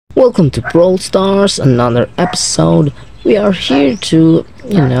Welcome to Brawl Stars, another episode. We are here to,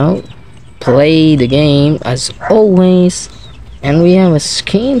 play the game as always. And we have a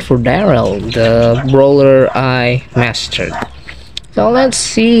skin for Daryl, the brawler I mastered. So let's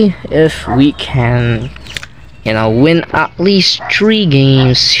see if we can, win at least 3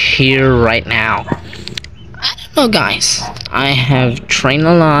 games here right now. I don't know, guys. I have trained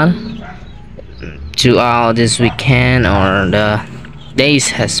a lot throughout this weekend or the days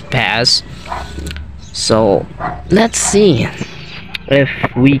has passed, so let's see if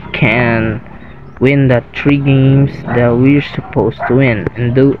we can win the 3 games that we're supposed to win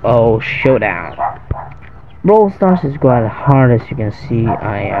and do a showdown. Brawl Stars is quite hard, as you can see.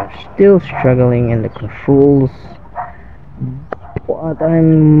 I am still struggling in the controls, but I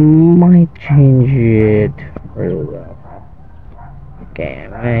might change it really well. Okay, I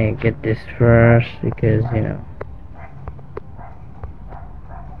might get this first because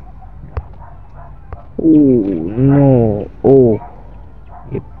oh no, oh,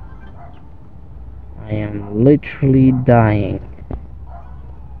 yep. I am literally dying.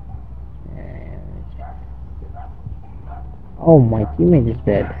 Oh, my teammate is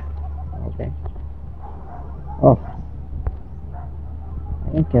dead. Okay. Oh,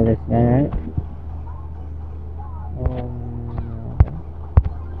 I can kill this guy, right? Okay.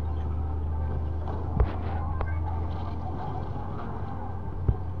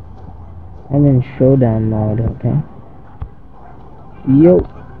 I'm in showdown mode, okay? Yo!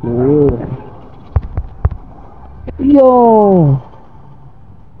 Whoa. Yo!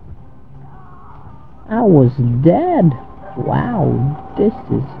 I was dead! Wow, this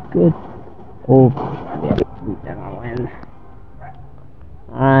is good. Oh, yeah, we didn't win.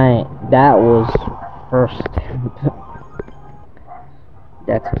 Alright, that was first attempt.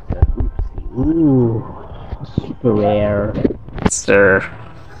 That's what's up. Oopsie. Ooh, super rare. Sir.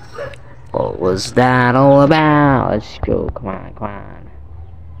 What was that all about? Let's go. Come on, come on.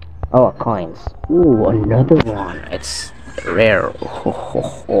 Oh, coins. Ooh, another one. It's rare. Ho, ho,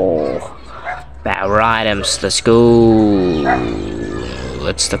 ho. Power items. Let's go.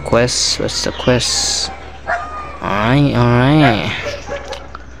 What's the quest? What's the quest? Alright, alright.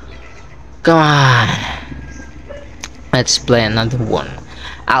 Come on. Let's play another one.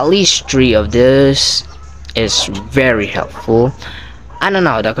 At least 3 of this is very helpful. I don't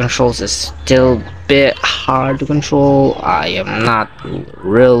know, the controls is still a bit hard to control. I am not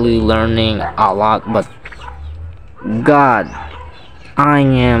really learning a lot, but God, I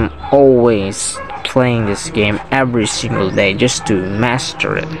am always playing this game every single day just to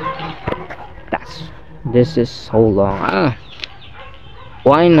master it. This is so long.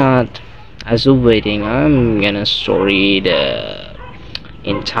 Why not? As of waiting, I'm gonna story the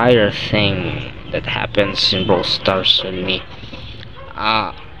entire thing that happens in Brawl Stars with me.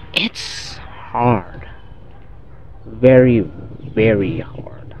 It's hard, very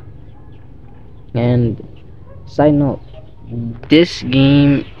hard. And side note, this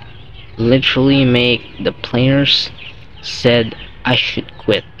game literally make the players said I should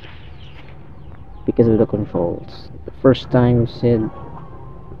quit because of the controls. The first time said,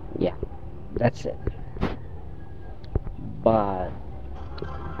 yeah, that's it. But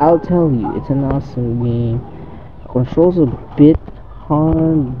I'll tell you, it's an awesome game. Controls a bit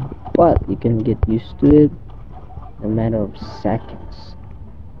hard, but you can get used to it in a matter of seconds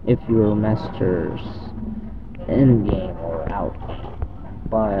if you're masters in game or out.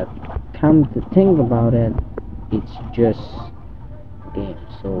 But come to think about it, it's just a game,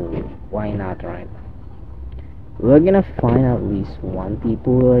 so why not, right? We're gonna find at least 1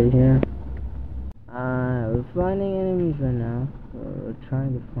 people right here. We're finding enemies right now. We're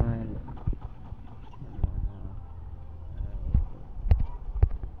trying to find.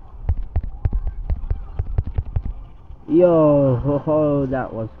 Yo, ho, ho,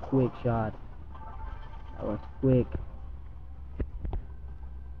 that was quick shot. That was quick.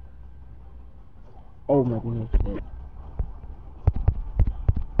 Oh my goodness, shit.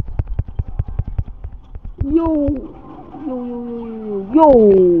 Yo,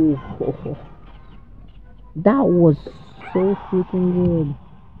 yo. That was so freaking good.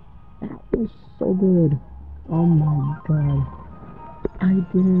 That was so good. Oh my god. I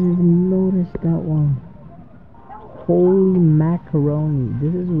didn't even notice that one. Holy macaroni.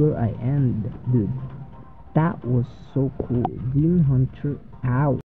 This is where I end, dude. That was so cool. Demon Hunter out.